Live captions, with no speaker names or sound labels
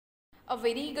A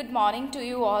very good morning to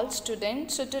you all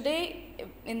students. So today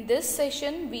in this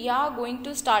session we are going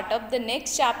to start up the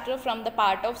next chapter from the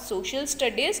part of social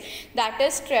studies, that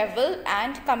is travel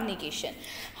and communication.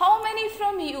 How many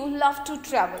from you love to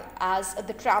travel, as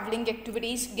the traveling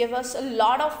activities give us a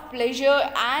lot of pleasure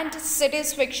and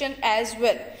satisfaction as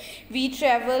well. We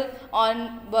travel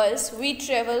on bus, we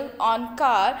travel on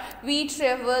car, we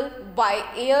travel by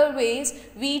airways,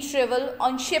 we travel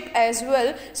on ship as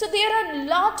well. So there are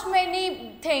lot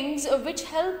many things which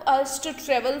help us to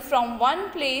travel from one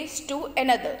place to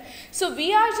another. So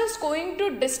we are just going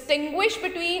to distinguish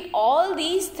between all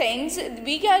these things.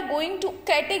 We are going to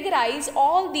categorize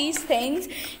all these things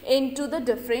into the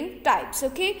different types.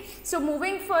 Okay, so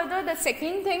moving further, the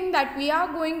second thing that we are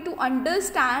going to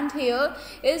understand here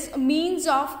is means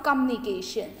of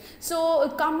communication. So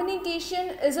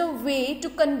communication is a way to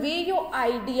convey your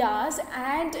ideas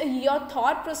and your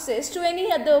thought process to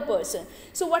any other person.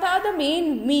 So what are the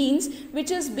main means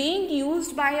which is being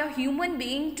used by a human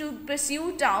being to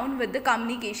pursue down with the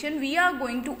communication? We are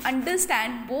going to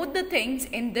understand both the things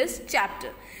in this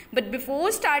chapter. But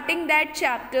before starting that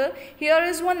chapter, here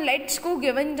is one let's go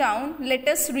given down. Let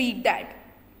us read that.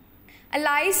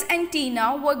 Alice and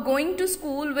Tina were going to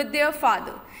school with their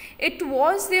father. It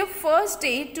was their first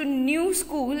day to new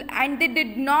school and they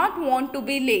did not want to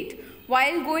be late.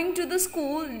 While going to the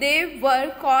school, they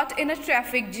were caught in a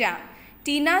traffic jam.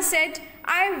 Tina said,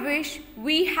 "I wish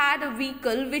we had a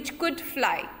vehicle which could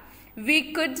fly.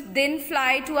 We could then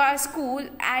fly to our school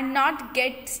and not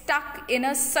get stuck in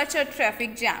such a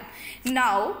traffic jam."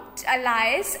 Now,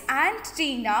 Alice and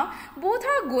Tina both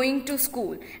are going to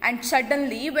school, and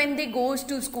suddenly when they goes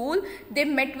to school, they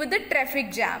met with a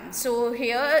traffic jam. So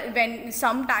here,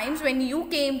 sometimes when you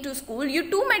came to school, you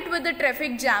too met with the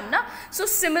traffic jam, na? So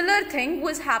similar thing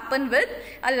was happened with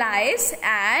Alice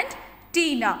and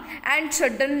Tina, and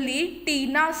suddenly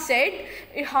Tina said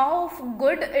how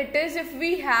good it is if we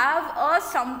have a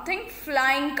something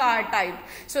flying car type,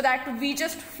 so that we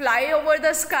just fly over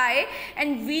the sky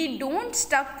and we don't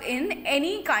stuck in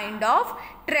any kind of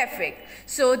traffic.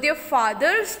 So their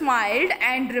father smiled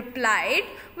and replied,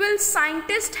 "Well,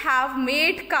 scientists have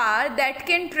made car that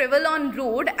can travel on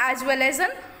road as well as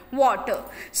on water."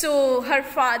 So her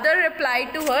father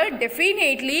replied to her,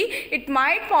 "Definitely it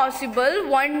might possible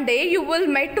one day you will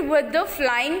meet with the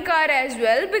flying car as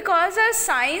well, because our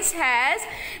science has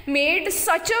made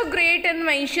such a great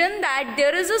invention that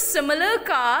there is a similar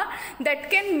car that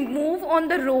can move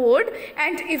on the road,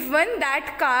 and even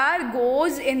that car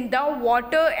goes in the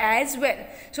water as well."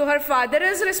 So her father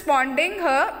is responding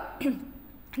her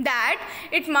that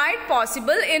it might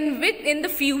possible in the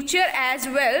future as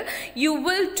well, you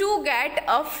will too get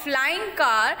a flying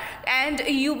car and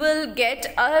you will get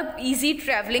a easy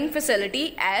traveling facility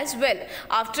as well.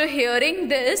 After hearing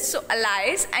this, so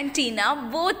Alice and Tina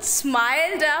both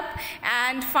smiled up,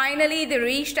 and finally they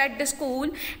reached at the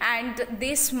school and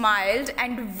they smiled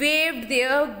and waved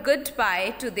their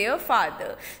goodbye to their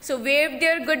father. So waved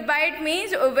their goodbye, it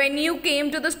means when you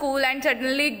came to the school and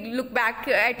suddenly look back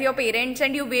at your parents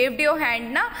and you waved your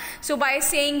hand, na? So by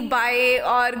saying bye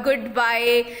or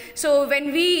goodbye, so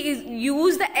when we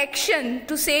use the action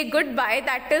to say goodbye,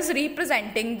 that is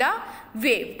representing the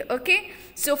waved. Okay,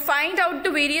 so find out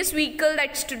the various vehicle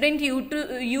that student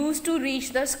use to reach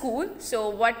the school. So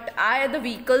what are the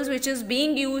vehicles which is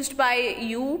being used by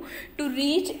you to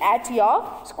reach at your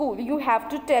school? You have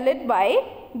to tell it by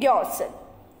yourself.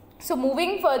 So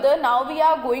moving further, now we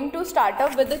are going to start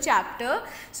up with the chapter.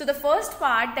 So the first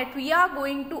part that we are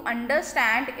going to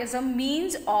understand is a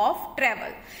means of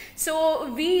travel. So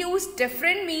we use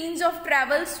different means of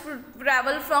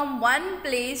travel from one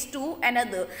place to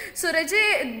another. So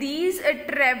Rajay, these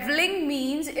traveling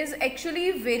means is actually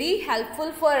very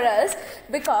helpful for us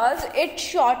because it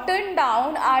shortened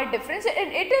down our difference.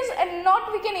 It is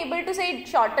not, we can able to say it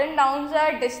shortened down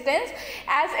our distance,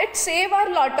 as it save a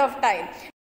lot of time.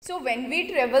 So when we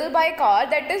travel by car,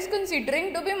 that is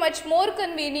considering to be much more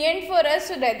convenient for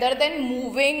us rather than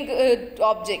moving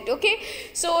object. Okay,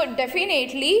 so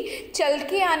definitely चल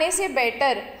के आने से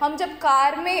better हम जब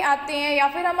car में आते हैं या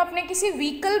फिर हम अपने किसी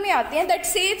vehicle में आते हैं, that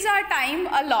saves our time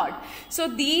a lot. So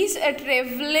these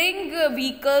traveling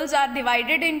vehicles are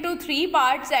divided into three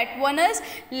parts. That one is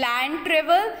land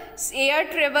travel, air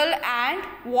travel and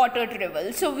water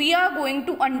travel. So we are going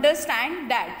to understand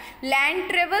that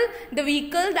land travel, the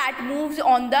vehicle that moves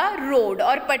on the road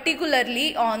or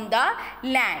particularly on the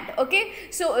land. Okay,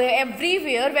 so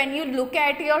everywhere when you look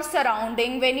at your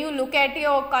surrounding, when you look at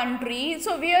your country,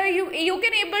 so where you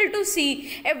can able to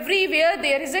see everywhere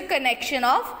there is a connection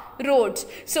of roads.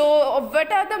 So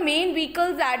what are the main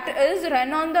vehicles that is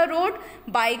run on the road?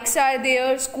 Bikes are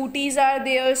there, scooties are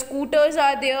there, scooters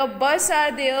are there, bus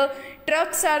are there,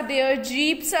 trucks are there,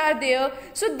 jeeps are there.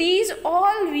 So these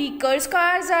all vehicles,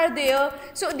 cars are there.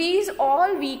 So these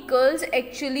all vehicles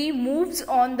actually moves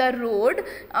on the road.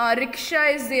 Rickshaw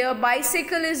is there,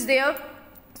 bicycle is there.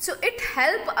 So it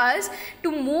helps us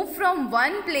to move from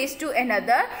one place to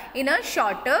another in a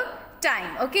shorter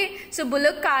time. Okay, so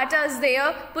bullock cart is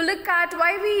there. Bullock cart,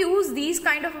 why we use these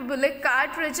kind of a bullock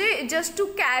cart, Rajay? Just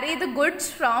to carry the goods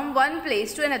from one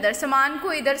place to another. सामान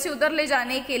को इधर से उधर ले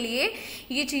जाने के लिए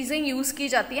ये चीजें यूज की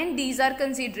जाती हैं, and these are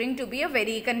considering to be a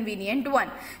very convenient one.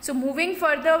 So moving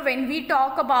further, when we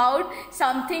talk about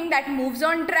something that moves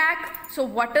on track, so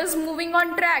what is moving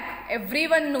on track?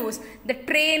 Everyone knows the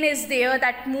train is there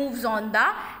that moves on the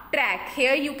track.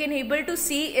 Here you can able to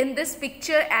see in this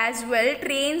picture as well,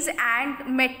 trains and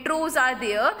metros are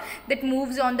there that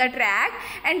moves on the track,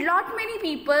 and lot many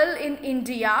people in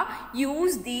India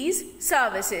use these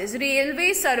services.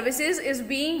 Railway services is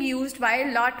being used by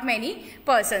lot many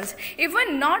persons.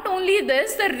 Even not only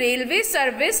this, the railway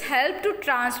service help to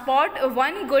transport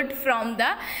one good from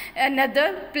the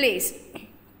another place.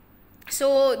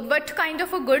 So what kind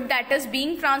of a good that is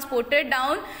being transported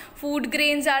down? Food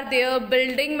grains are there,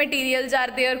 building materials are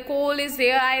there, coal is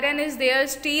there, iron is there,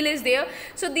 steel is there.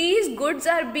 So these goods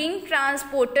are being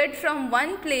transported from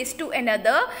one place to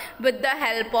another with the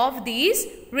help of these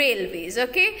railways.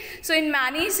 Okay, so in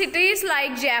many cities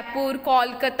like Jaipur,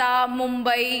 Kolkata,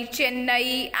 Mumbai,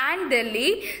 Chennai and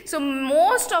Delhi, so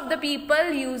most of the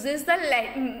people uses the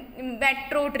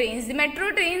metro trains. The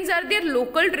metro trains are their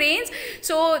local trains,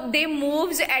 so they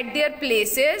moves at their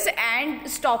places and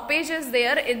stoppage is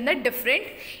there in the different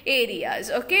areas.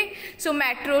 Okay, so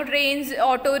metro trains,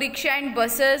 auto rickshaw and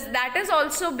buses, that is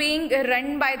also being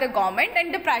run by the government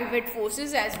and the private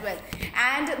forces as well.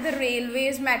 And the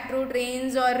railways, metro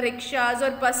trains or rickshaws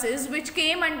or buses which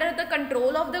came under the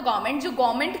control of the government, जो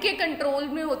government के control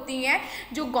में होती हैं,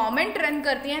 जो government run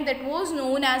करती हैं, that was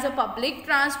known as a public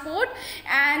transport,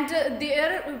 and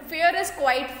their fare is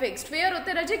quite fixed. Fare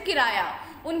होते रहे किराया,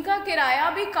 उनका किराया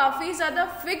भी काफ़ी ज़्यादा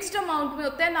फिक्स्ड अमाउंट में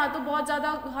होता है, ना तो बहुत ज़्यादा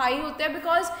हाई होता है,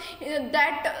 because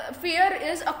that fair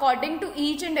is according to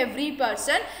each and every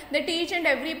person, that each and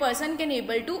every person can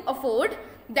able to afford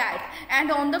that.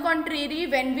 And on the contrary,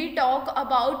 when we talk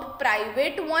about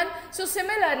private one, so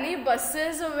similarly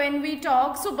buses, when we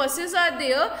talk, so buses are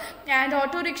there and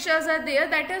auto rickshaws are there,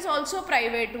 that is also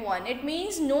private one. It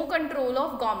means no control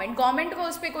of government. Government को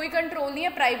उस पे कोई control नहीं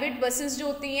है. Private buses जो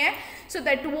होती हैं, so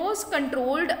that was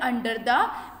controlled under the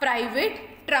private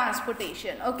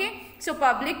transportation. Okay, so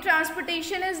public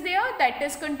transportation is there, that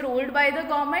is controlled by the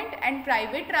government, and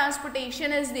private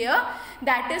transportation is there,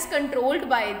 that is controlled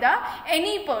by the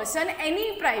any person,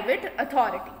 any private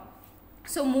authority.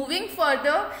 So moving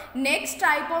further, next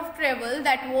type of travel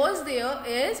that was there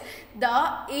is the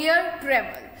air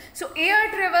travel. So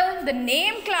air travel, the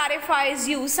name clarifies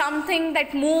you something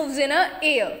that moves in a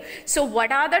air. So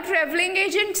what are the traveling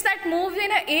agents that move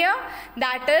in a air?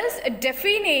 That is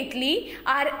definitely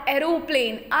our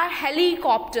aeroplane, our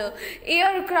helicopter,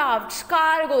 aircrafts,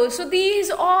 cargo. So these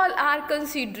all are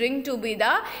considering to be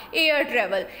the air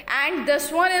travel, and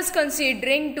this one is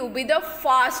considering to be the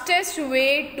fastest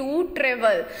way to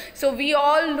travel. So we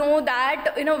all know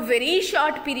that in a very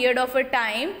short period of a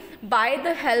time, by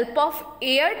the help of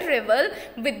air travel,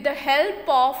 with the help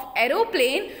of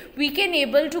aeroplane, we can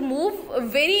able to move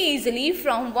very easily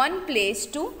from one place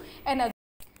to another.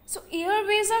 So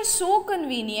airways are so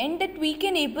convenient that we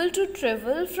can able to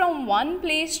travel from one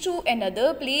place to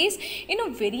another place in a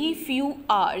very few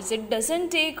hours. It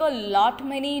doesn't take a lot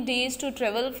many days to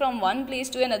travel from one place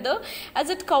to another, as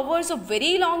it covers a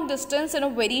very long distance in a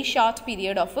very short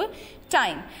period of a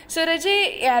time. So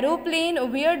Rajay, aeroplane,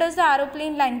 where does the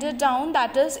aeroplane landed down?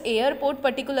 That is airport.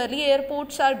 Particularly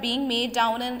airports are being made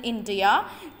down in India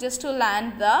just to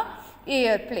land the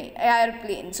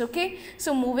airplanes. Okay,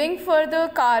 so moving further,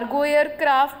 cargo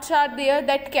aircrafts are there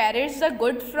that carries the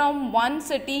good from one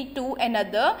city to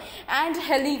another, and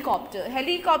helicopter,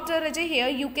 Rajay, here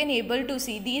you can able to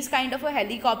see these kind of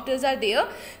helicopters are there.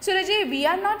 So Rajay, we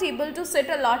are not able to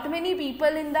sit a lot many people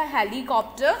in the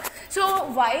helicopter, So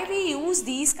why we use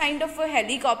these kind of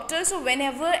helicopters? So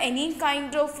whenever any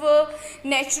kind of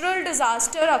natural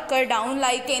disaster occur down,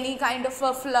 like any kind of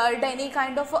a flood, any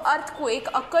kind of earthquake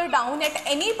occur down at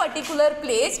any particular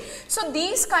place, so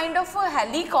these kind of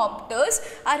helicopters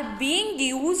are being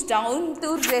used down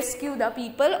to rescue the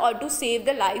people or to save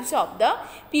the lives of the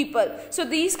people. So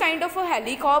these kind of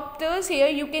helicopters, here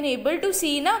you can able to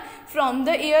see na, from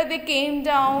the air they came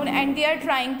down and they are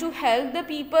trying to help the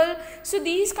people. So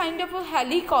these kind of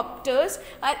helicopters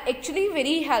are actually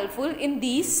very helpful in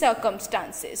these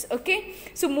circumstances. Okay,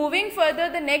 so moving further,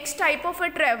 the next type of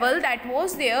a travel that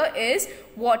was there is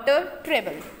water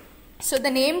travel. So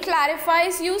the name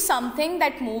clarifies you something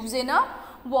that moves in a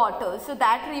water, so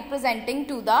that representing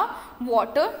to the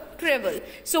water travel.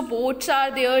 So boats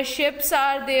are there, ships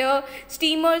are there,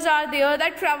 steamers are there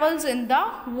that travels in the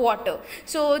water.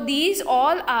 So these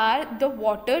all are the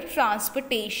water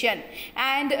transportation.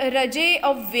 And Rajay,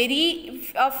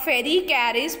 a ferry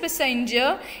carries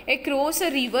passenger across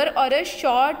a river or a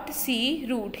short sea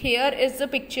route. Here is the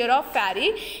picture of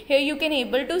ferry. Here you can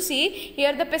able to see,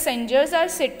 here the passengers are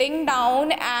sitting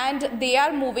down and they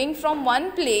are moving from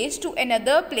one place to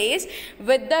another place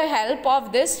with the help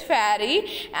of this ferry,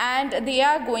 and they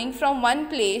are going from one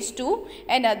place to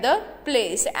another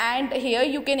place. And here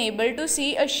you can able to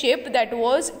see a ship that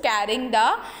was carrying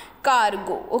the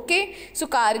cargo. Okay, so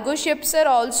cargo ships are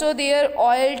also there.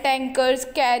 Oil tankers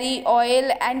carry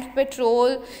oil and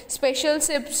petrol. Special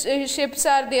ships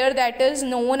are there, that is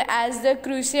known as the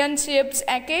cruise ships.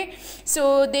 Okay,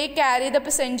 so they carry the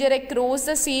passenger across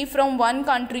the sea from one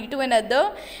country to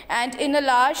another. And in a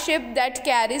large ship that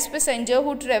carries passenger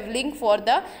who traveling for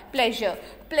the pleasure.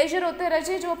 Pleasure होते हैं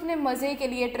रजे जो अपने मज़े के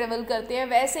लिए travel करते हैं,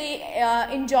 वैसे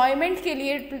ही इंजॉयमेंट के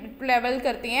लिए ट्रेवल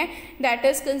करते हैं, that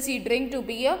is considering to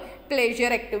be a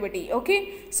pleasure activity. Okay,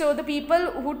 so the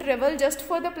people who travel just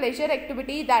for the pleasure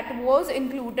activity, that was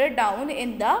included down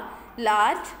in the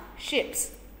large ships.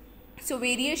 So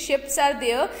various ships are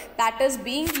there that is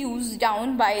being used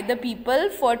down by the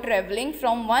people for traveling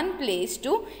from one place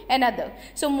to another.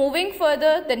 So moving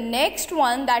further, the next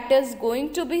one that is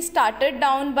going to be started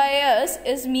down by us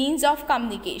is means of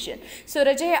communication. So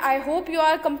Rajay, I hope you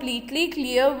are completely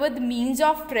clear with means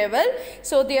of travel.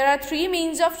 So there are three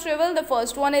means of travel. The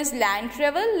first one is land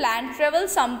travel. Land travel,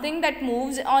 something that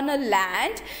moves on a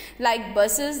land, like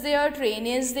buses there, train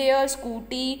is there,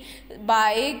 scooty,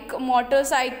 bike,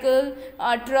 motorcycle,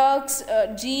 trucks,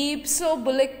 jeeps, so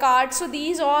bullock carts, so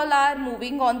these all are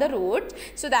moving on the road,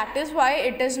 so that is why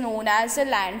it is known as a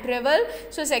land travel.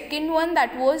 So second one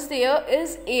that was there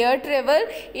is air travel.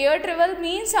 Air travel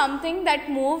means something that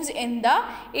moves in the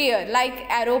air, like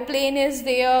aeroplane is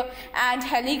there and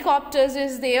helicopters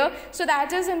is there, so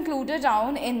that is included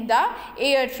down in the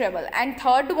air travel. And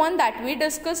third one that we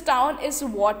discussed down is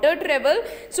water travel.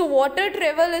 So water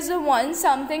travel is the one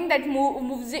something that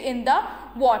moves in the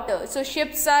water. So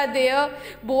ships are there,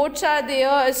 boats are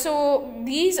there, so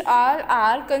these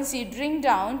are considering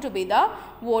down to be the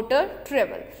water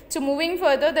travel. So moving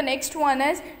further, the next one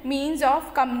is means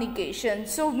of communication.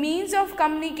 So means of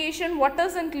communication, what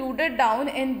is included down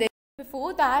in this?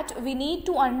 Before that, we need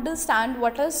to understand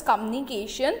what is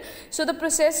communication. So the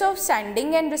process of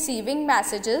sending and receiving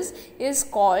messages is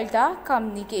called the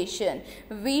communication.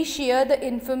 We share the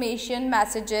information,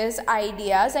 messages,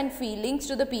 ideas and feelings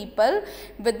to the people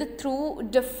through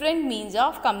different means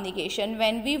of communication.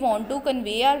 When we want to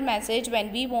convey our message,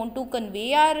 when we want to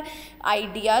convey our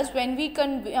ideas, when we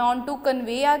want to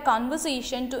convey our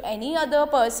conversation to any other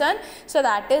person, so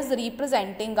that is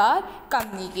representing our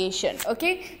communication.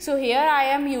 Okay, so here I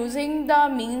am using the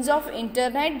means of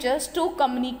internet just to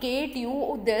communicate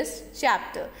you this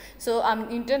chapter. So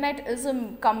internet is a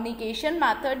communication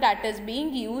method that is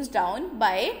being used down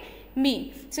by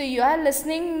me. So you are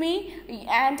listening me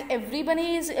and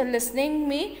everybody is listening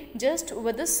me just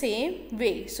with the same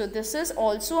way. So this is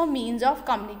also a means of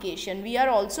communication. We are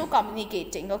also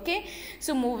communicating. Okay,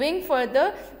 so moving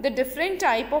further, the different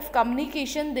type of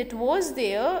communication that was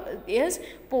there is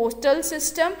postal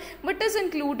system. What is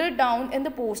included down in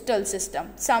the postal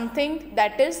system? Something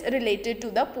that is related to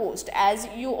the post. As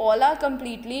you all are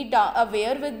completely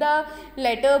aware with the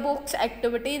letter books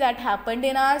activity that happened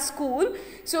in our school,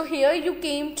 so here you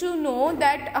came to know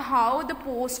that how the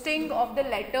posting of the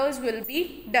letters will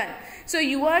be done. So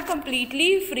you are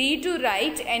completely free to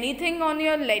write anything on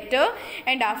your letter,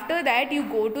 and after that you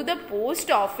go to the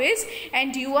post office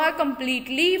and you are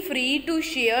completely free to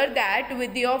share that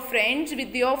with your friends,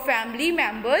 with your family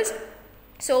members,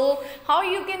 So how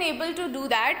you can able to do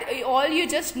that? All you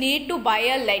just need to buy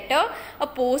a letter, a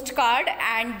postcard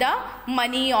and the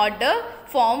money order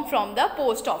form from the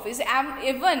post office, and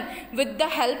even with the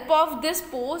help of this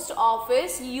post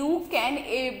office you can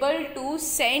able to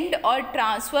send or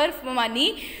transfer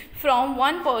money from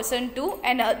one person to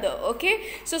another. Okay,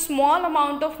 so small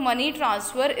amount of money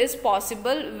transfer is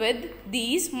possible with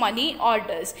these money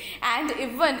orders. And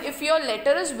even if your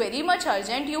letter is very much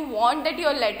urgent, you want that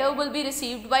your letter will be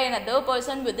received by another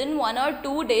person within 1 or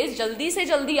 2 days, jaldi se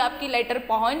jaldi aapki letter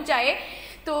pahunch jaye,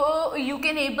 so you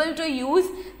can able to use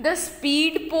the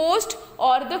speed post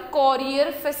or the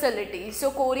courier facility.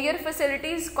 So courier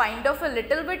facility is kind of a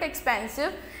little bit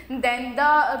expensive than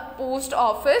the post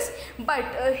office, but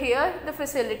here the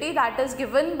facility that is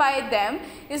given by them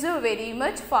is a very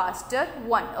much faster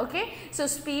one. Okay, so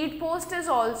speed post is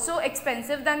also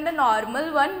expensive than the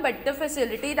normal one, but the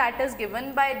facility that is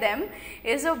given by them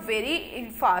is a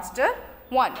very faster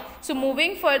one. So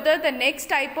moving further, the next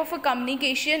type of a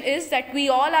communication is that we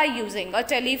all are using a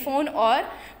telephone or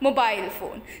mobile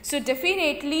phone. So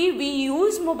definitely we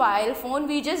use mobile phone,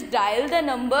 we just dial the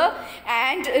number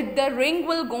and the ring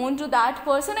will go into that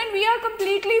person and we are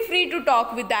completely free to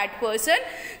talk with that person.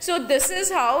 So this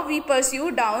is how we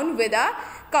pursue down with our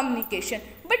communication.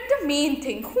 But the main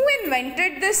thing, who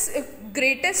invented this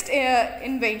greatest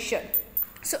invention?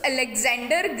 So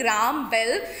Alexander Graham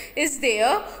Bell is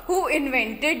there, who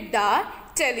invented the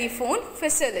telephone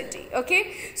facility.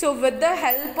 Okay, so with the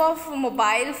help of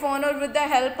mobile phone or with the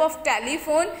help of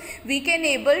telephone, we can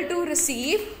able to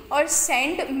receive or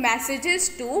send messages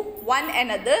to one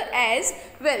another as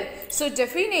well. So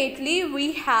definitely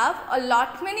we have a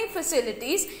lot many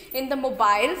facilities in the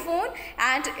mobile phone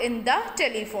and in the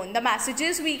telephone. The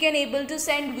messages we can able to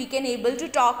send, we can able to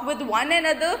talk with one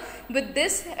another with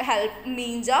this help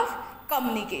means of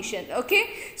communication. Okay,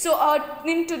 so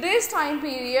in today's time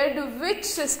period, which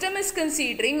system is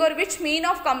considering or which mean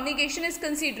of communication is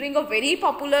considering a very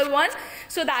popular one?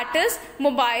 So that is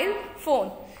mobile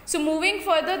phone. So moving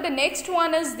further, the next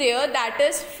one is there, that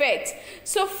is fax.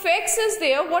 So fax is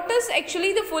there. What is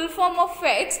actually the full form of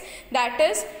fax? That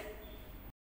is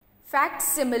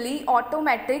facsimile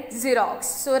automatic Xerox.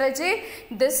 So Rajay,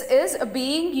 this is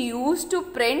being used to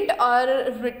print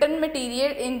or written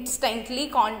material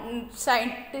instantly,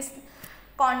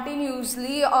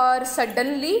 continuously or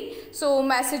suddenly. So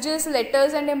messages,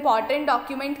 letters and important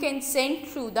document can send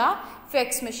through the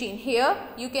fax machine. Here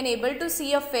you can able to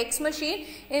see a fax machine.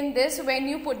 In this, when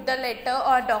you put the letter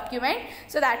or document,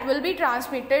 so that will be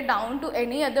transmitted down to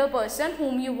any other person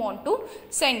whom you want to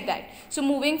send that. So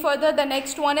moving further, the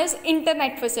next one is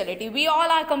internet facility. We all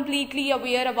are completely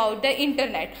aware about the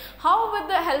internet. How with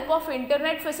the help of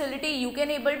internet facility you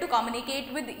can able to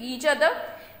communicate with each other?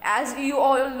 As you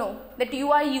all know that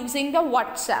you are using the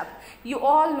WhatsApp, you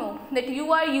all know that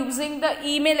you are using the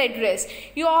email address,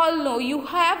 you all know you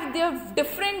have the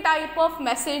different type of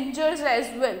messengers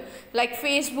as well, like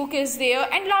Facebook is there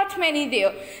and lot many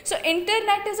there. So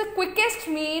internet is the quickest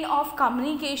mean of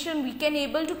communication. We can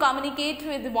able to communicate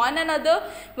with one another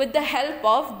with the help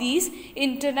of these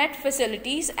internet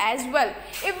facilities as well.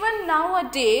 Even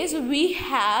nowadays we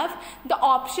have the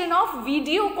option of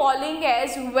video calling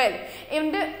as well.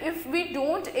 If we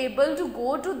don't able to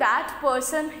go to that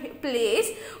person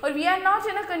place, or we are not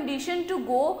in a condition to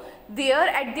go there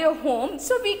at their home,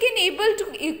 so we can able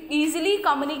to easily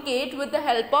communicate with the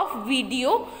help of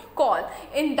video call.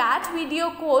 In that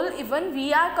video call, even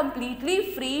we are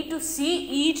completely free to see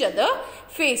each other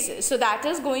faces. So that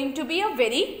is going to be a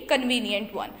very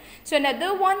convenient one. So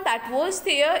another one that was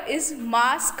there is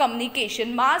mass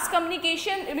communication. Mass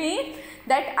communication means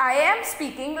that I am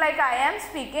speaking, like I am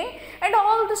speaking, and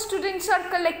all the students are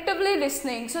collectively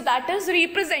listening. So that is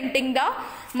representing the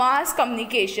mass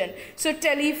communication. So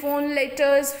telephone,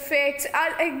 letters, fax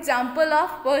are example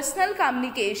of personal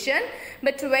communication.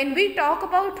 But when we talk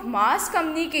about mass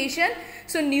communication,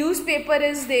 so newspaper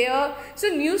is there. So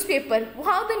newspaper,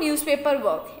 how the newspaper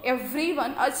work?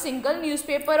 Everyone, a single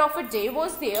newspaper of a day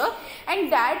was there,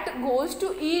 and that goes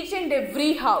to each and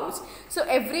every house. So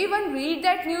everyone read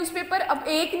that newspaper. अब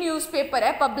एक newspaper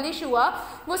है publish हुआ,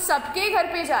 वो सबके घर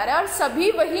पे जा रहा है और सभी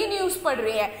वही न्यूज़ पढ़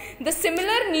रहे हैं. The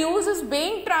similar news is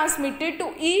being transmitted to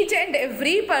each and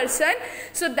every person.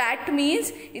 So that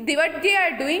means what they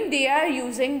are doing, they are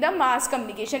using the mass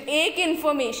communication. एक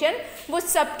information वो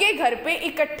सबके घर पे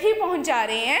इकट्ठी पहुंचा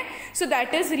रहे हैं. So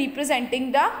that is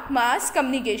representing the mass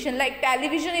communication. Like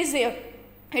television is there.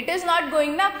 It is not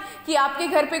going ना कि आपके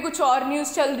घर पे कुछ और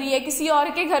न्यूज़ चल रही है, किसी और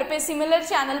के घर पे सिमिलर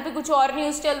चैनल पे कुछ और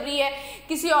न्यूज़ चल रही है,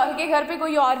 किसी और के घर पे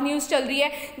कोई और न्यूज़ चल रही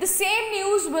है. The same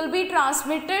news will be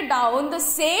transmitted down, the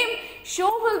same show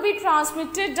will be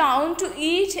transmitted down to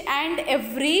each and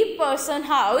every person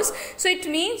house. So it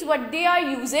means what they are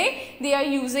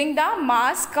using the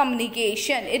mass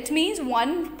communication. It means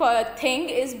one thing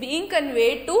is being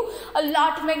conveyed to a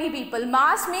lot many people.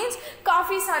 Mass means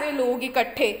काफ़ी सारे लोग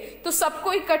इकट्ठे, तो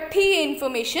सबको इकट्ठी ये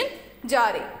information जा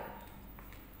रही.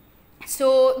 So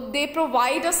they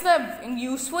provide us the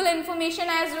useful information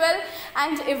as well,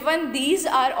 and even these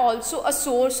are also a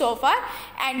source of our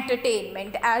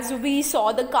entertainment. As we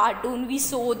saw the cartoon, we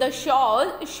saw the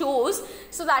shows,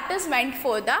 so that is meant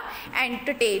for the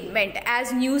entertainment.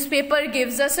 As newspaper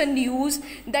gives us a news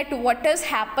that what has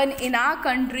happened in our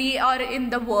country or in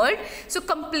the world, so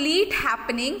complete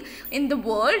happening in the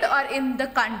world or in the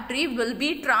country will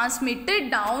be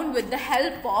transmitted down with the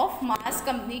help of mass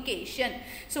communication.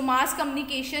 So mass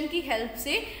communication की help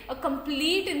से a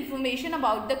complete information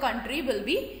about the country will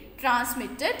be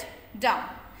transmitted down.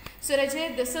 So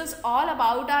Rajay, this is all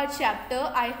about our chapter.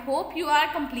 I hope you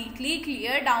are completely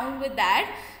clear down with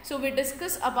that. So we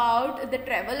discuss about the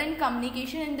travel and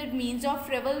communication. In the means of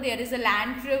travel, there is a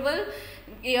land travel,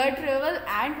 air travel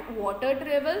and water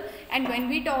travel. And when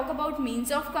we talk about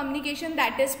means of communication,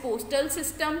 that is postal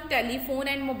system, telephone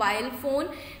and mobile phone,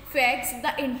 fax,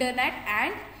 the internet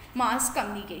and mass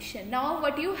communication. Now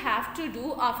what you have to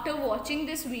do after watching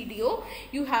this video,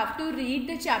 you have to read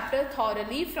the chapter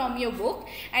thoroughly from your book,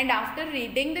 and after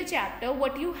reading the chapter,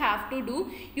 what you have to do,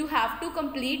 you have to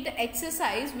complete the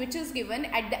exercise which is given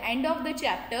at the end of the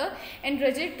chapter. And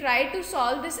Rajat, try to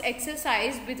solve this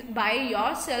exercise by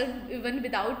yourself, even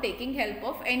without taking help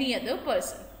of any other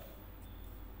person.